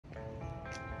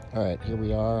All right, here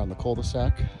we are on the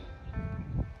cul-de-sac.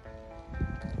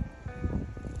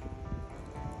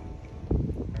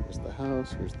 Here's the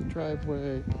house, here's the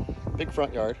driveway. Big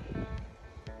front yard.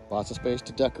 Lots of space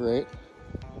to decorate.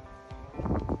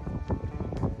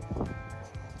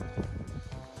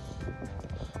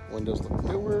 Windows look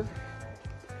newer.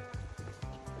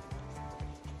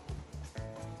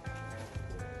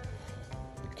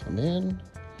 Come in.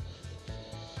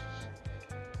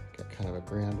 Got kind of a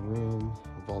grand room,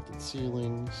 vaulted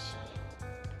ceilings.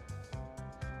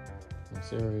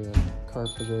 Nice area,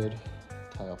 carpeted,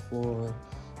 tile floor,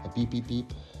 a beep beep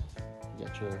beep. You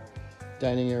got your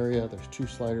dining area. There's 2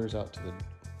 sliders out to the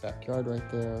backyard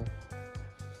right there.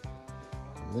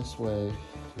 And this way,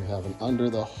 you have an under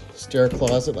the stair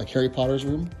closet like Harry Potter's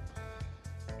room.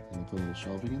 And you put a little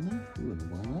shelving in there. Ooh, and a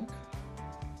wine rack.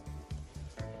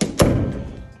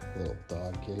 Little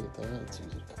dog gate there. It's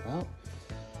easy to come out.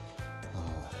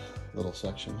 Little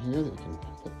section here that you can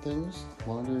put things.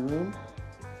 Laundry room.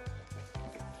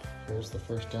 Here's the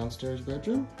first downstairs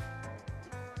bedroom.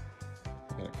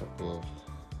 Got a couple of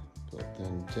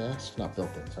built-in desks. Not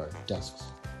built-in, sorry, desks.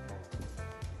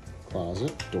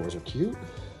 Closet. Doors are cute.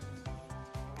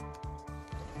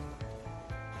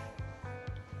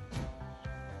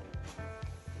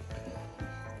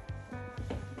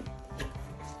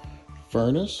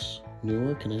 Furnace,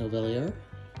 newer, Caneo Valier.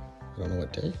 I don't know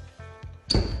what day.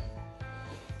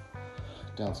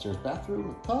 Downstairs bathroom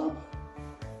with tub.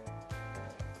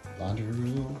 Laundry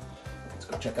room. Let's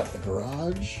go check out the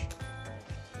garage.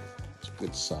 It's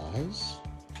good size.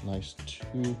 Nice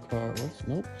 2-car.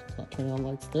 Nope, it's not turning on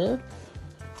lights there.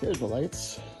 Here's the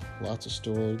lights. Lots of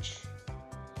storage.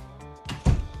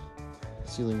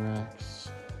 Ceiling racks.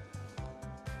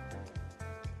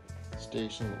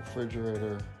 Station, little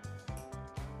refrigerator.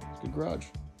 Good garage.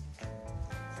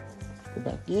 Go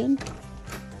back in.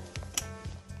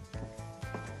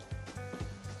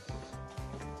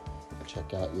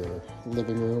 Check out your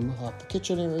living room off the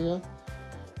kitchen area.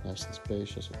 Nice and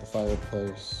spacious with the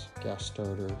fireplace, gas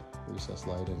starter, recessed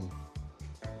lighting.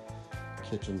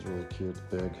 Kitchen's really cute,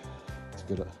 big. It's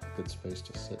a good space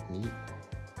to sit and eat.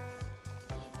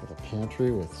 With a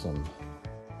pantry with some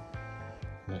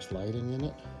nice lighting in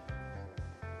it.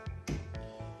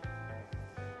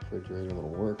 Refrigerator,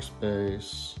 little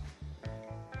workspace,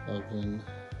 oven.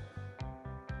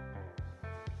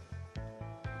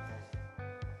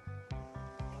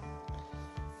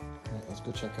 All right, let's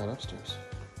go check out upstairs.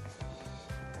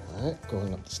 All right,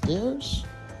 going up the stairs.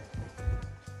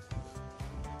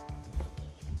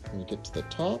 When you get to the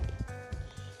top,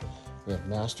 we have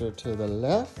master to the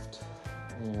left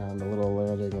and a little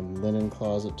landing and linen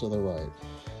closet to the right.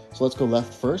 So let's go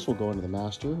left first. We'll go into the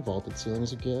master, vaulted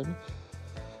ceilings again.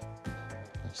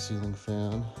 Ceiling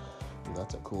fan. Ooh,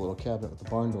 that's a cool little cabinet with the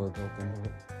barn door built into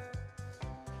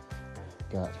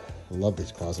it. I love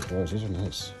these closet doors. These are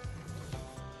nice.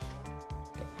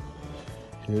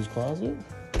 Here's closet.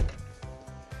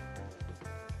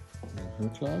 And her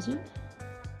closet.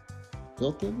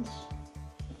 Built-ins.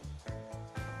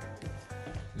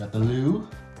 Got the loo.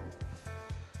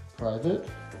 Private.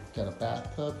 Got a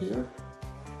bathtub here.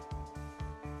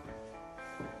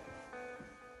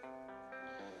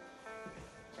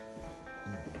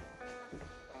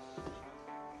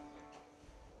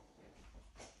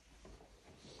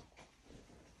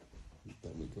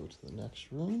 Then we go to the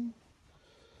next room.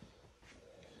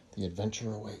 The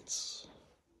adventure awaits.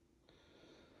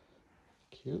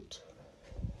 Cute.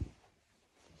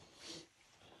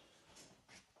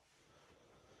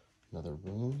 Another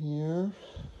room here.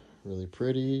 Really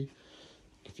pretty.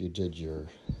 If you did your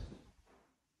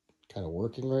kind of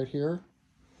working right here,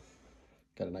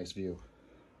 got a nice view.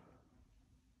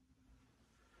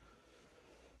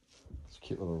 It's a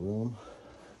cute little room.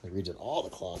 They redid all the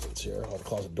closets here, all the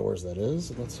closet doors that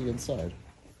is, and let's see inside.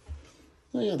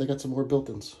 Oh yeah, they got some more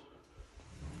built-ins.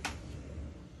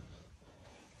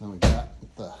 Then we got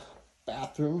the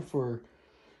bathroom for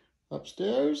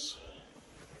upstairs.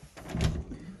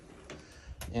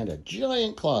 And a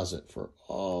giant closet for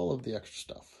all of the extra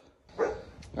stuff. All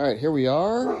right, here we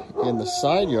are in the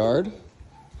side yard.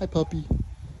 Hi, puppy.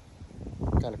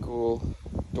 Kind of cool.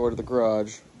 Door to the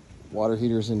garage. Water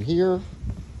heaters in here.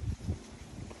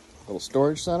 Little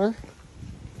storage center.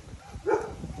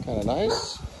 Kind of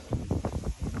nice.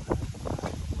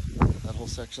 That whole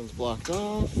section's blocked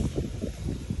off.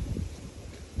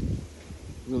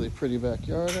 Really pretty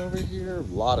backyard over here. A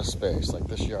lot of space. Like,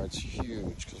 this yard's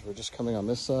huge because we're just coming on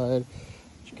this side.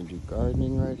 You can do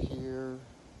gardening right here.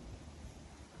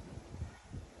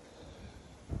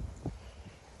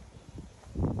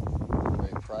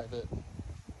 Very private.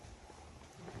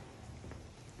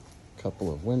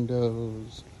 Couple of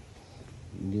windows,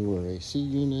 newer AC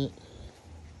unit,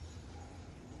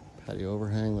 patio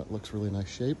overhang that looks really nice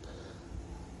shape.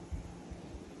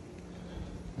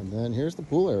 And then here's the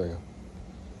pool area.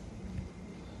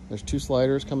 There's 2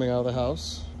 sliders coming out of the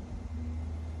house.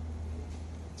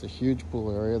 It's a huge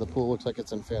pool area. The pool looks like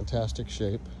it's in fantastic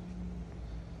shape.